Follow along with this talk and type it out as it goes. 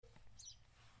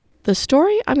The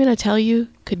story I'm going to tell you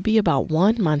could be about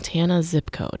one Montana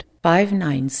zip code.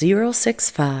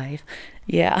 59065.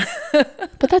 Yeah.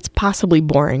 But that's possibly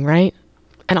boring, right?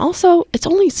 And also, it's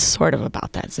only sort of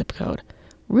about that zip code.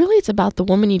 Really, it's about the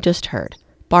woman you just heard,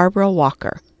 Barbara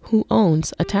Walker, who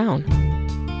owns a town.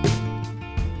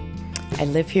 I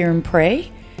live here in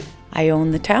Pray. I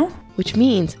own the town. Which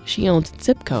means she owns its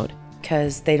zip code.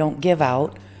 Because they don't give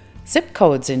out zip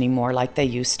codes anymore like they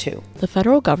used to. The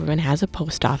federal government has a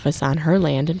post office on her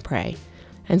land in Pray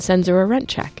and sends her a rent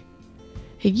check.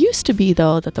 It used to be,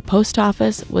 though, that the post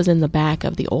office was in the back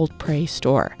of the old Pray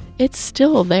store. It's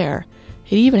still there.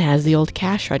 It even has the old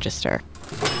cash register.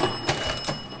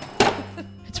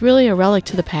 It's really a relic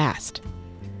to the past.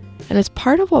 And it's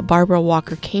part of what Barbara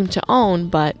Walker came to own,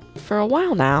 but for a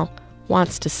while now,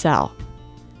 wants to sell.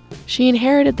 She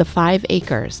inherited the 5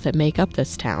 acres that make up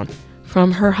this town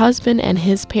from her husband and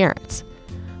his parents.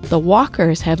 The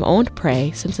Walkers have owned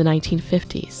Pray since the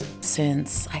 1950s.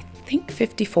 Since, I think,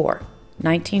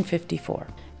 1954.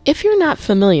 If you're not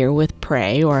familiar with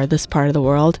Pray or this part of the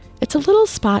world, it's a little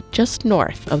spot just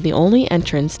north of the only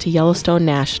entrance to Yellowstone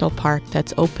National Park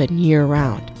that's open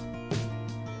year-round.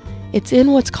 It's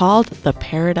in what's called the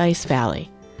Paradise Valley,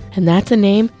 and that's a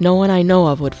name no one I know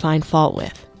of would find fault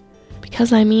with.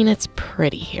 Because, it's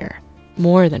pretty here.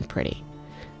 More than pretty.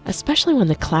 Especially when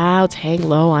the clouds hang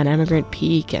low on Emigrant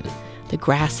Peak and the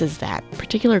grass is that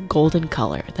particular golden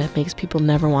color that makes people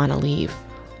never want to leave.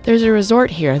 There's a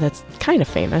resort here that's kind of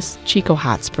famous, Chico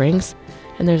Hot Springs,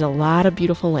 and there's a lot of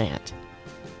beautiful land.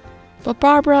 But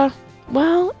Barbara,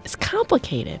 well, it's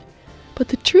complicated. But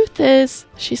the truth is,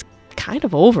 she's kind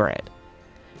of over it.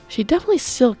 She definitely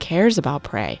still cares about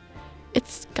Pray.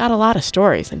 It's got a lot of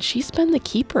stories, and she's been the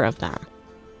keeper of them.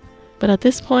 But at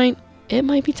this point, it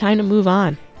might be time to move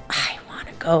on. I want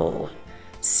to go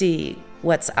see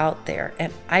what's out there,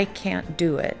 and I can't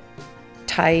do it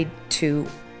tied to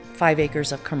 5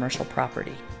 acres of commercial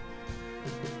property.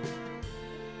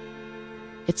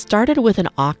 It started with an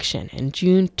auction in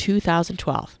June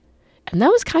 2012, and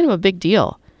that was kind of a big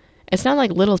deal. It's not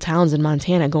like little towns in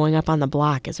Montana going up on the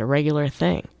block is a regular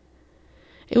thing.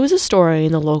 It was a story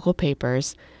in the local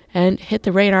papers and hit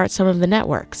the radar at some of the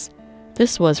networks.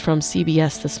 This was from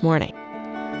CBS This Morning.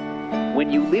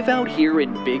 When you live out here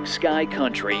in Big Sky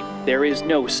Country, there is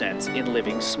no sense in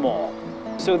living small.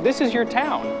 So this is your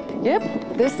town?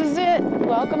 Yep, this is it.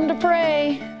 Welcome to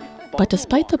Pray. But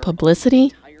despite the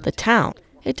publicity, the town,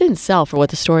 it didn't sell for what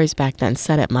the stories back then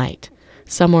said it might.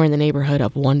 Somewhere in the neighborhood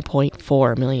of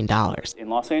 $1.4 million. In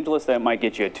Los Angeles, that might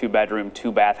get you a 2-bedroom,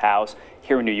 2-bath house.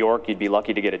 Here in New York, you'd be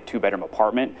lucky to get a 2-bedroom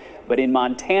apartment. But in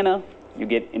Montana, you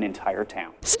get an entire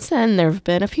town. Since then, there have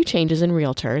been a few changes in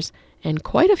realtors and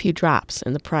quite a few drops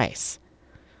in the price.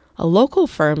 A local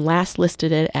firm last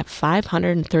listed it at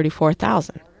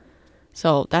 $534,000.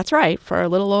 So that's right, for a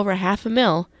little over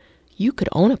 $500,000, you could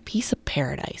own a piece of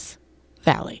Paradise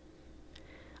Valley.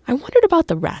 I wondered about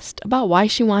the rest, about why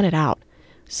she wanted out.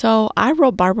 So I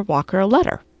wrote Barbara Walker a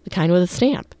letter, the kind with a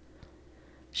stamp.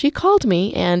 She called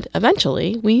me, and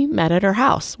eventually we met at her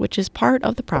house, which is part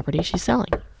of the property she's selling.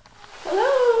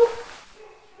 Hello.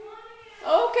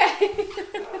 Okay.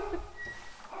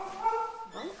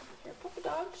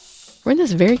 We're in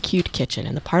this very cute kitchen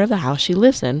in the part of the house she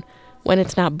lives in when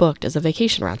it's not booked as a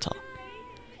vacation rental.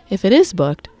 If it is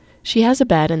booked, she has a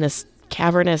bed in this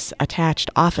cavernous attached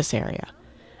office area.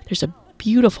 There's a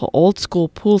beautiful old school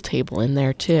pool table in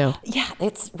there too. Yeah,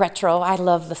 it's retro. I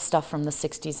love the stuff from the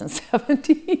 60s and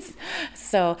 70s.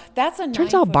 So that's a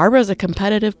Turns out Barbara's a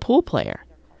competitive pool player.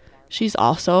 She's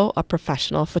also a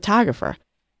professional photographer.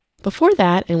 Before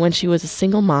that, and when she was a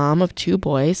single mom of 2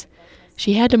 boys,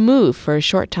 she had to move for a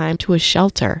short time to a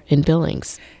shelter in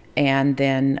Billings. And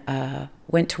then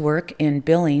went to work in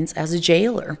Billings as a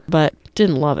jailer. But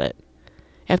didn't love it.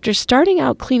 After starting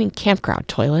out cleaning campground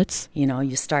toilets...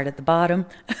 You start at the bottom.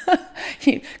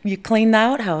 you clean the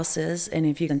outhouses, and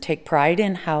if you can take pride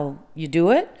in how you do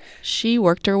it... She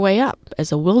worked her way up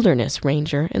as a wilderness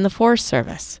ranger in the Forest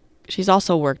Service. She's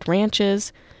also worked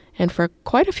ranches, and for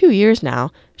quite a few years now,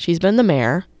 she's been the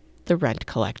mayor, the rent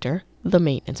collector, the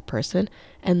maintenance person,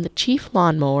 and the chief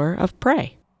lawnmower of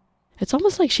Pray. It's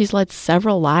almost like she's led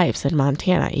several lives in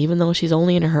Montana, even though she's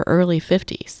only in her early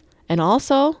 50s. And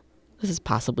also, this is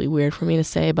possibly weird for me to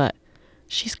say, but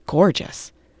she's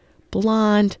gorgeous.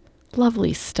 Blonde,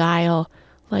 lovely style,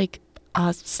 like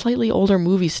a slightly older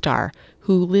movie star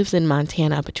who lives in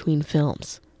Montana between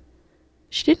films.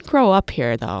 She didn't grow up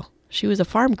here, though. She was a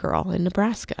farm girl in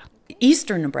Nebraska.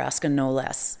 Eastern Nebraska, no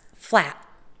less. Flat.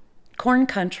 Corn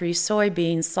country,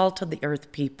 soybeans, salt of the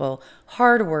earth people,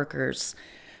 hard workers.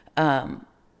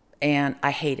 And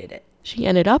I hated it. She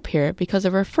ended up here because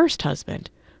of her first husband,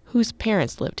 whose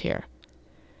parents lived here.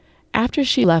 After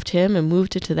she left him and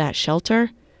moved into that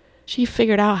shelter, she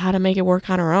figured out how to make it work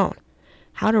on her own,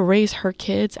 how to raise her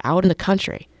kids out in the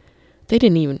country. They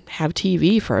didn't even have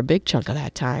TV for a big chunk of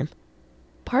that time.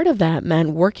 Part of that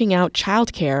meant working out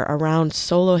childcare around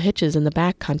solo hitches in the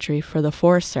backcountry for the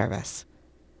Forest Service.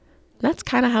 That's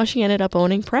kind of how she ended up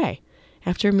owning Pray,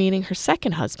 after meeting her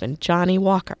second husband, Johnny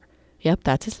Walker. Yep,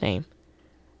 that's his name.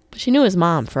 But she knew his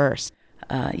mom first.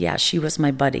 Yeah, she was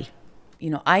my buddy.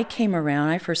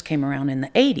 I first came around in the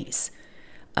 80s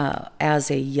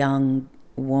as a young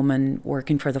woman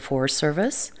working for the Forest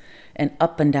Service, and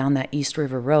up and down that East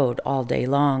River Road all day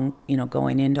long,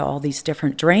 going into all these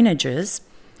different drainages,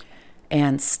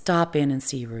 and stop in and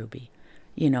see Ruby.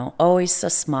 Always a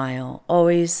smile,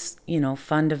 always,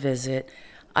 fun to visit.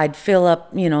 I'd fill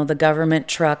up, the government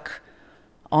truck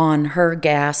on her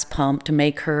gas pump to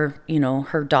make her,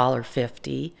 her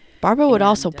 $1.50. Barbara would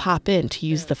also pop in to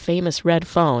use the famous red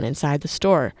phone inside the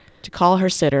store to call her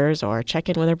sitters or check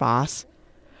in with her boss.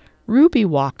 Ruby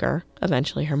Walker,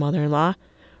 eventually her mother-in-law,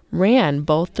 ran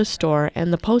both the store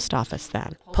and the post office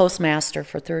then. Postmaster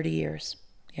for 30 years,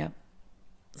 yep.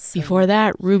 So, before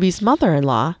that, Ruby's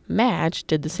mother-in-law, Madge,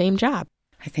 did the same job.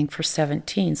 I think for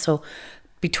 17. So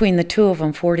between the two of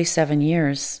them, 47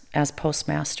 years as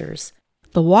postmasters.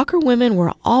 The Walker women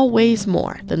were always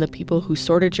more than the people who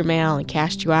sorted your mail and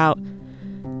cashed you out.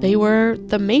 They were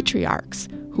the matriarchs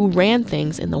who ran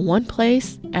things in the one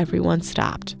place everyone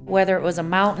stopped. Whether it was a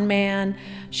mountain man,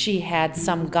 she had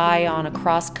some guy on a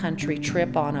cross-country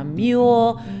trip on a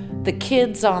mule, the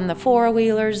kids on the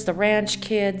four-wheelers, the ranch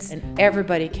kids, and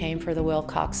everybody came for the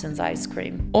Wilcoxons ice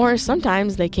cream. Or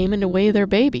sometimes they came in to weigh their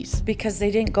babies. Because they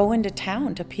didn't go into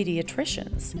town to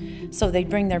pediatricians. So they'd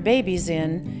bring their babies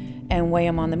in and weigh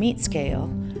them on the meat scale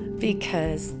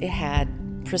because it had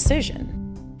precision.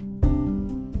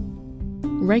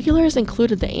 Regulars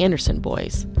included the Anderson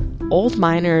boys, old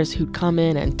miners who'd come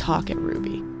in and talk at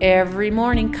Ruby. Every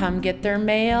morning, come get their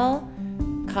mail,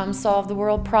 come solve the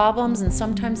world problems, and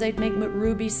sometimes they'd make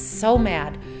Ruby so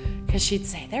mad because she'd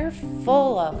say, they're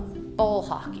full of bull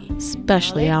hockey.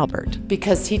 Especially Albert.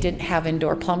 Because he didn't have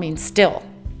indoor plumbing still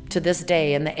to this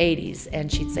day in the 80s.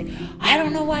 And she'd say, I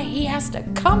don't know why he has to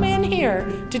come in here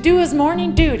to do his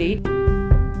morning duty.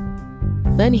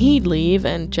 Then he'd leave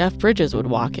and Jeff Bridges would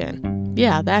walk in.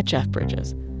 Yeah, that Jeff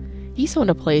Bridges. He's owned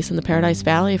a place in the Paradise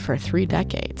Valley for 3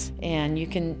 decades. And you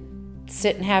can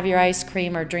sit and have your ice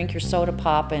cream or drink your soda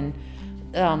pop and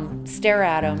stare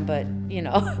at them, but,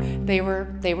 they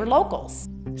were locals.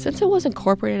 Since it was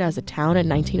incorporated as a town in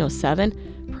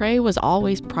 1907, Pray was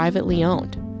always privately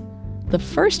owned. The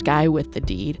first guy with the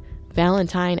deed,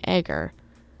 Valentine Egger,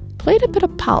 played a bit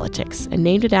of politics and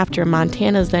named it after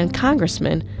Montana's then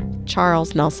Congressman,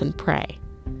 Charles Nelson Pray.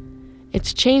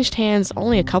 It's changed hands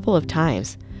only a couple of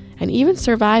times, and even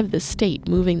survived the state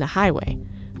moving the highway,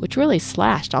 which really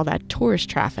slashed all that tourist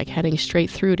traffic heading straight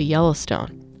through to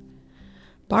Yellowstone.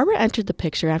 Barbara entered the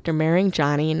picture after marrying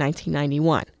Johnny in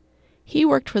 1991. He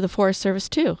worked for the Forest Service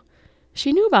too.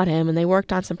 She knew about him and they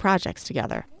worked on some projects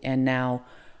together. And now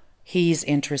he's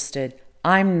interested.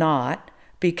 I'm not,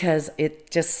 because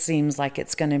it just seems like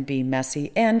it's going to be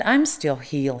messy. And I'm still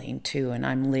healing too, and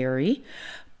I'm leery.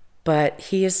 But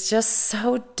he is just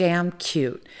so damn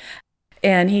cute.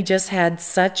 And he just had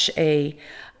such a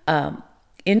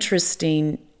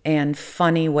interesting and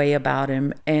funny way about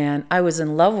him. And I was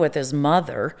in love with his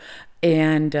mother.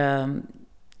 And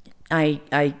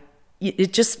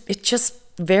it just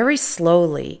very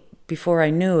slowly, before I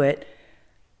knew it,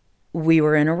 we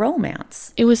were in a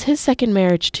romance. It was his second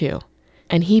marriage too.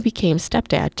 And he became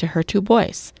stepdad to her 2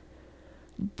 boys.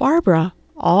 Barbara,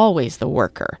 always the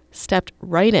worker, stepped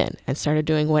right in and started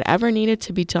doing whatever needed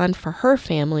to be done for her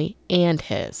family and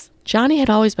his. Johnny had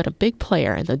always been a big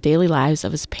player in the daily lives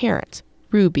of his parents,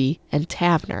 Ruby and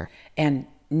Tavner. And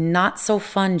not so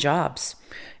fun jobs,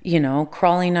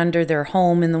 crawling under their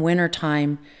home in the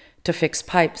wintertime to fix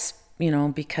pipes,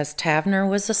 because Tavner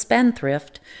was a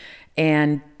spendthrift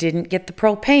and didn't get the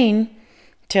propane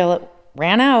till it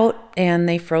ran out and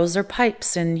they froze their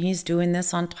pipes. And he's doing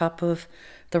this on top of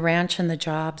the ranch and the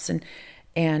jobs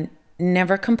and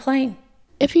never complain.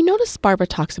 If you notice Barbara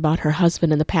talks about her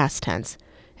husband in the past tense,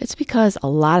 it's because a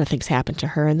lot of things happened to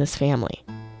her in this family.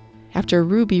 After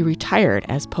Ruby retired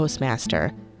as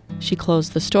postmaster, she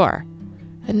closed the store,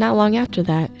 and not long after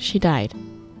that, she died.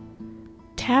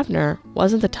 Tavner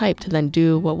wasn't the type to then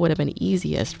do what would have been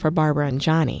easiest for Barbara and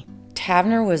Johnny.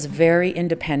 Tavner was very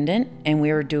independent, and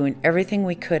we were doing everything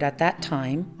we could at that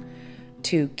time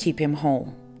to keep him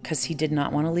home, because he did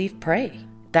not want to leave Pray.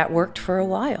 That worked for a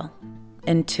while.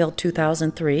 until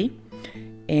 2003.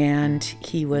 And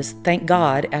he was, thank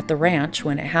God, at the ranch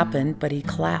when it happened, but he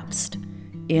collapsed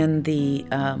in the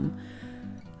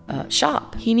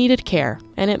shop. He needed care,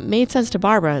 and it made sense to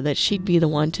Barbara that she'd be the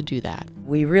one to do that.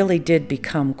 We really did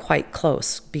become quite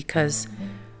close because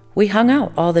we hung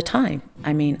out all the time.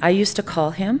 I mean, I used to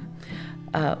call him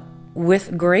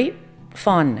with great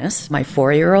fondness, my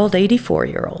 4-year-old,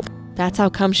 84-year-old. That's how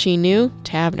come she knew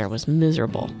Tavner was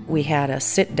miserable. We had a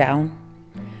sit-down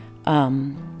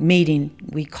meeting.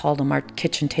 We called them our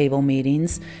kitchen table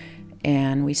meetings.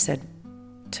 And we said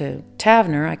to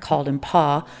Tavner, I called him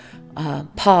Pa,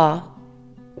 Pa,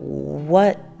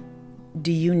 what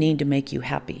do you need to make you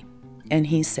happy? And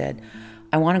he said,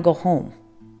 I want to go home.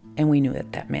 And we knew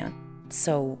what that meant.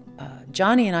 So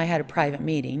Johnny and I had a private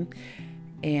meeting.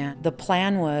 And the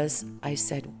plan was, I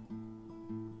said,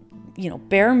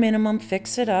 bare minimum,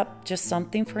 fix it up, just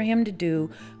something for him to do,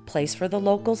 place for the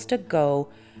locals to go,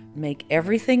 make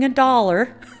everything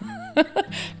 $1.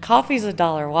 Coffee's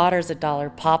 $1, water's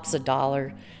 $1, pop's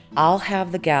 $1. I'll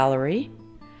have the gallery.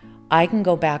 I can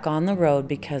go back on the road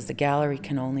because the gallery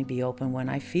can only be open when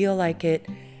I feel like it.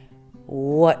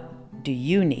 What do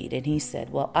you need? And he said,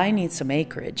 well, I need some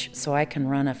acreage so I can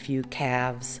run a few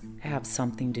calves, have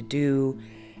something to do.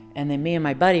 And then me and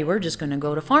my buddy, we're just going to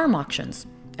go to farm auctions.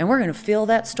 And we're going to fill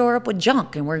that store up with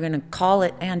junk, and we're going to call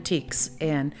it antiques.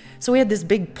 And so we had this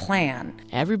big plan.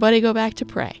 Everybody go back to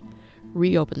Pray.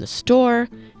 Reopen the store,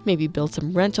 maybe build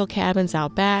some rental cabins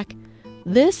out back.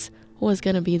 This was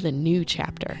going to be the new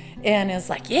chapter. And it's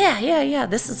like, yeah,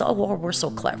 this is, we're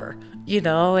so clever,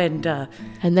 And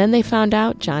then they found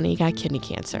out Johnny got kidney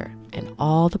cancer, and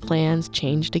all the plans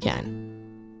changed again.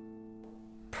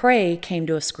 Pray came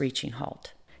to a screeching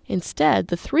halt. Instead,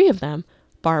 the three of them,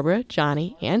 Barbara,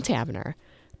 Johnny, and Tavner,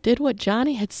 did what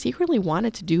Johnny had secretly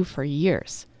wanted to do for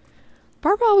years.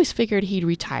 Barbara always figured he'd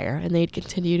retire and they'd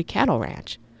continue to cattle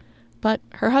ranch. But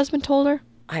her husband told her,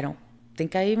 I don't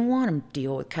think I even want to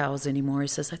deal with cows anymore. He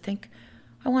says, I think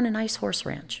I want a nice horse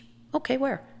ranch. Okay,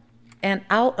 where? And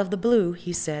out of the blue,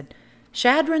 he said,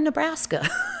 Chadron, Nebraska.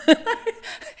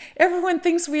 Everyone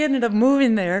thinks we ended up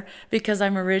moving there because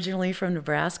I'm originally from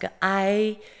Nebraska.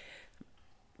 I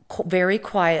very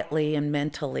quietly and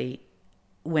mentally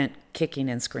went kicking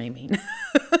and screaming.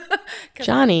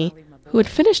 Johnny, who had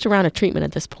finished a round of treatment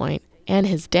at this point, and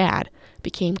his dad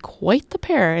became quite the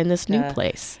pair in this new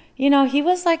place. He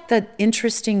was like the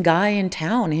interesting guy in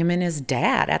town, him and his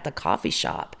dad at the coffee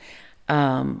shop.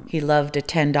 He loved a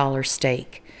 $10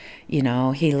 steak. He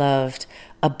loved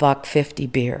a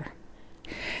 $1.50 beer.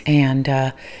 And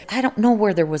I don't know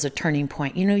where there was a turning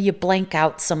point. You blank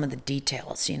out some of the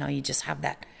details. You just have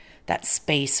that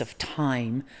space of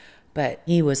time. But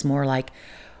he was more like,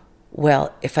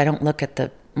 well, if I don't look at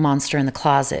the monster in the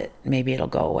closet, maybe it'll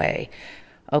go away.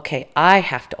 Okay, I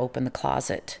have to open the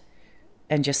closet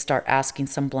and just start asking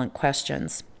some blunt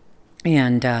questions.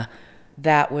 And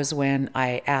that was when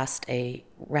I asked a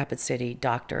Rapid City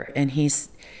doctor, and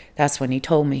that's when he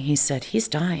told me, he said, he's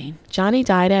dying. Johnny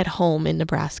died at home in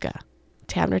Nebraska.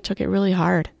 Tavner took it really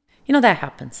hard. That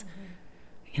happens.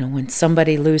 When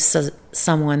somebody loses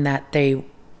someone that they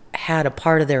had a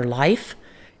part of their life,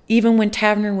 even when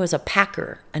Tavner was a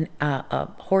packer, a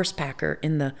horse packer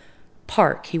in the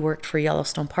park, he worked for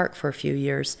Yellowstone Park for a few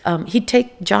years, he'd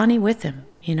take Johnny with him.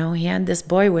 He had this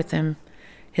boy with him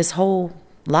his whole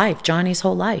life, Johnny's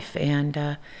whole life.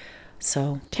 And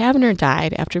so Tavner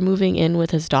died after moving in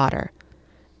with his daughter.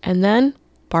 And then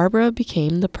Barbara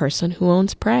became the person who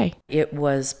owns Pray. It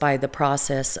was by the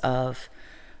process of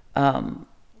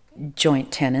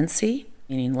joint tenancy,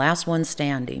 meaning last one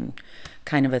standing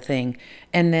kind of a thing.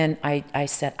 And then I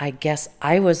said, I guess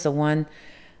I was the one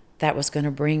that was going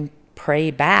to bring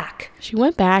Pray back. She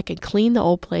went back and cleaned the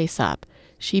old place up.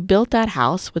 She built that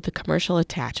house with the commercial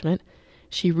attachment.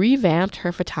 She revamped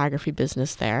her photography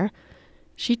business there.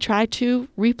 She tried to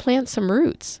replant some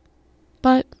roots.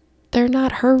 But they're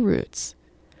not her roots.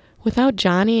 Without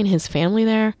Johnny and his family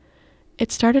there,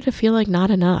 it started to feel like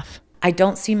not enough. I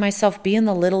don't see myself being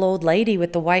the little old lady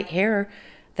with the white hair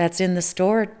that's in the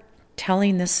store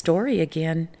telling this story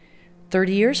again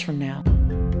 30 years from now.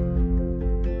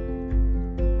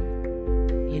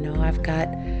 I've got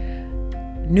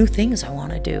new things I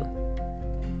want to do.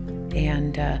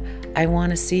 And I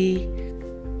want to see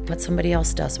what somebody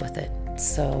else does with it.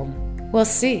 So we'll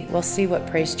see. We'll see what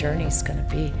Pray's journey is going to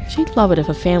be. She'd love it if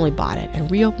a family bought it and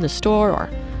reopened the store or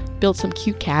built some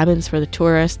cute cabins for the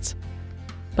tourists.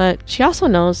 But she also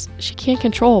knows she can't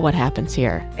control what happens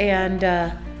here. And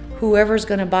whoever's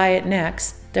going to buy it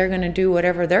next, they're going to do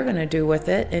whatever they're going to do with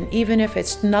it. And even if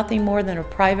it's nothing more than a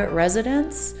private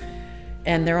residence,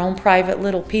 and their own private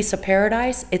little piece of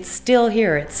paradise, it's still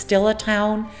here. It's still a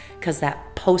town because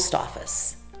that post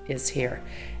office is here,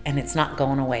 and it's not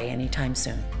going away anytime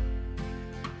soon.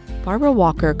 Barbara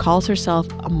Walker calls herself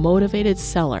a motivated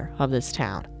seller of this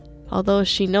town, although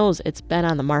she knows it's been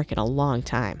on the market a long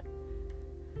time.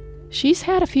 She's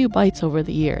had a few bites over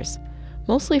the years,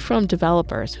 mostly from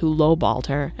developers who lowballed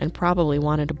her and probably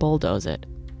wanted to bulldoze it.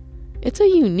 It's a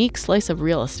unique slice of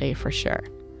real estate for sure.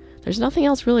 There's nothing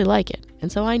else really like it,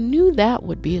 and so I knew that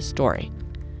would be a story.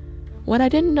 What I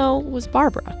didn't know was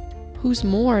Barbara, who's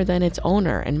more than its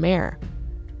owner and mayor.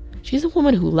 She's a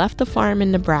woman who left the farm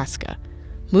in Nebraska,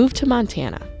 moved to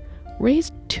Montana,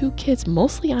 raised 2 kids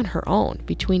mostly on her own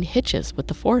between hitches with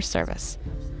the Forest Service.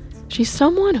 She's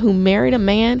someone who married a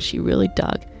man she really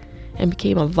dug and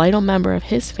became a vital member of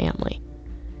his family.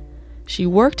 She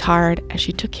worked hard as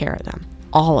she took care of them,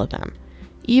 all of them,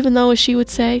 even though, as she would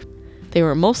say, they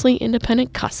were mostly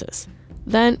independent cusses.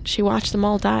 Then she watched them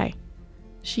all die.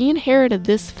 She inherited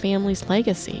this family's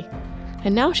legacy,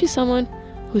 and now she's someone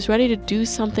who's ready to do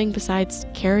something besides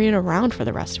carry it around for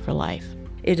the rest of her life.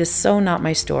 It is so not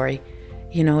my story.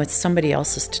 It's somebody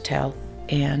else's to tell.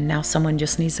 And now someone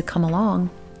just needs to come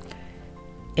along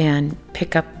and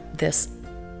pick up this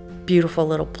beautiful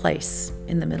little place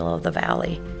in the middle of the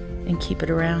valley and keep it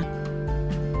around.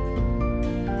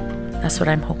 That's what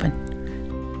I'm hoping.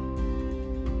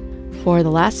 For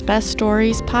the Last Best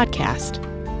Stories podcast,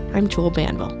 I'm Jewel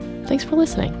Banville. Thanks for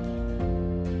listening.